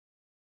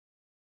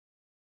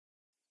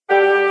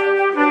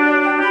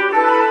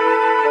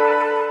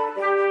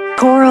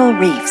Coral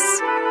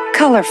Reefs,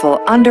 Colorful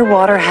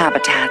Underwater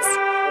Habitats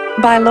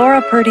by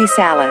Laura Purdy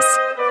Salas,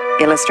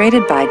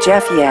 illustrated by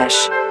Jeff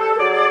Yesh.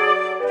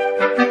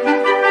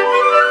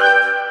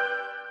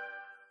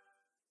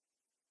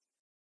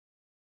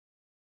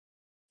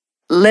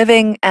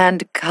 Living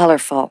and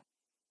colorful.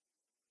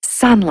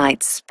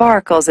 Sunlight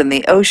sparkles in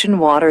the ocean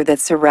water that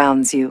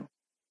surrounds you.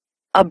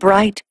 A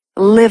bright,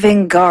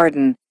 living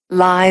garden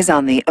lies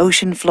on the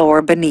ocean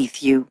floor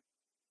beneath you.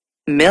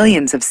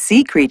 Millions of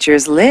sea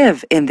creatures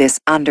live in this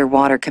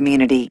underwater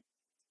community.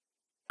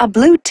 A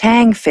blue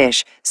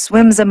tangfish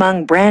swims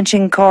among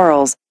branching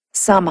corals,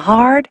 some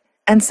hard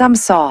and some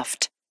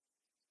soft.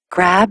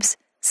 Crabs,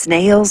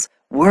 snails,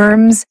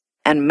 worms,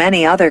 and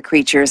many other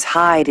creatures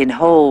hide in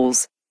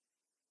holes.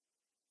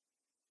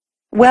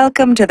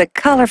 Welcome to the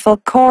colorful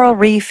coral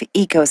reef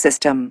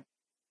ecosystem.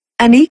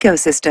 An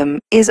ecosystem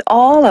is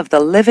all of the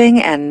living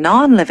and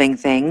non-living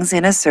things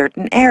in a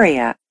certain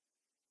area.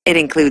 It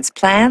includes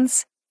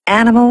plants,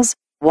 animals,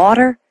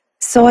 water,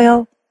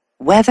 soil,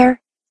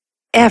 weather,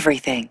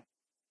 everything.